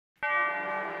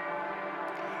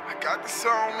I got this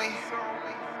on me,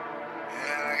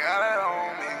 and I got it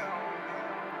on me.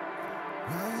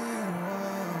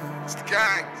 It's the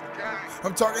gang.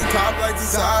 I'm talking cop like the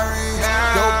sirens.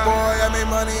 Dope boy, I made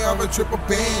money off a triple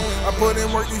beam. I put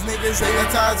in work, these niggas say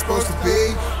that's how it's supposed to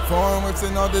be. Foreign whips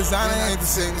and no designer ain't the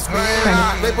same as me.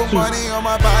 They put money on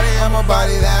my body, I'ma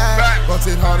body that.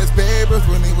 Busted hard as babers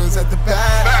when he was at the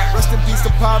back. Rest in peace to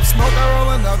Pop Smoke, I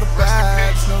roll another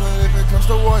bag. Know that if it comes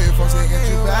to war, your folks ain't get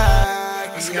you back.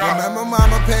 Remember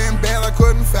mama paying bail, I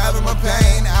couldn't fathom her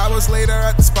pain. Hours later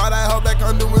at the spot, I held that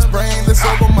gun to his brain. This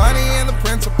over money and the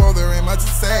principle, there ain't much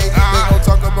to say. They gon'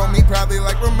 talk about me proudly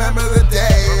like remember the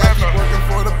day. I keep working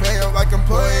for the payoff like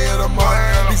employee of the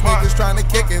month. These niggas trying to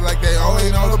kick it like they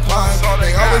only know the punch.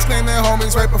 They always claim their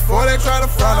homies right before they try to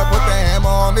front. I put the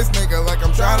hammer on this nigga like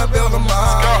I'm trying to build them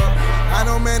up. I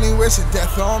know many wishing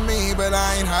death on me, but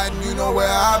I ain't hiding, you know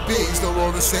where I be. Still roll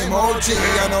the same OG.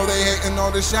 I know they hating all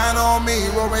the shine on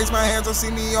me. Will raise my hands or see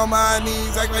me on my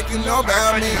knees, act like you know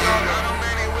about me. I know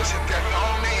many wishing death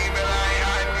on me, but I ain't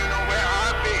hiding, you know where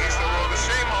I be. Still roll the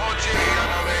same OG. I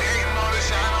know they hating all the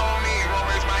shine on me. Will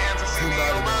raise my hands or see me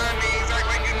on my knees, act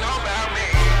like you know about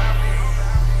me.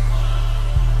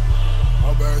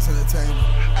 All Birds Entertainment.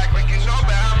 Act like you know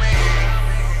about me.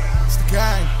 It's the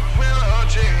gang. Will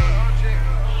OG.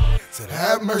 Said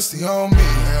have mercy on me,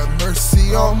 have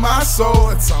mercy on my soul.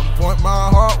 At some point my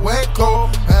heart went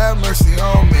cold. Have mercy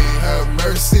on me, have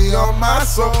mercy on my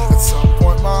soul. At some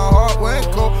point my heart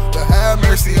went cold. But have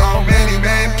mercy on many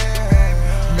men,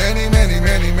 many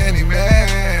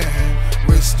men.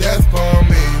 Wish death upon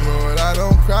me, Lord, I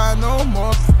don't cry no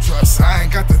more. Trust I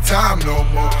ain't got the time no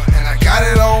more. And I got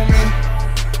it on me,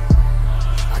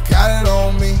 I got it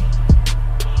on me.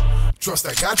 Trust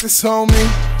I got this on me.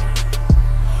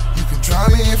 You can try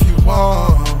me if you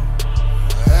want.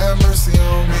 Have mercy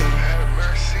on me.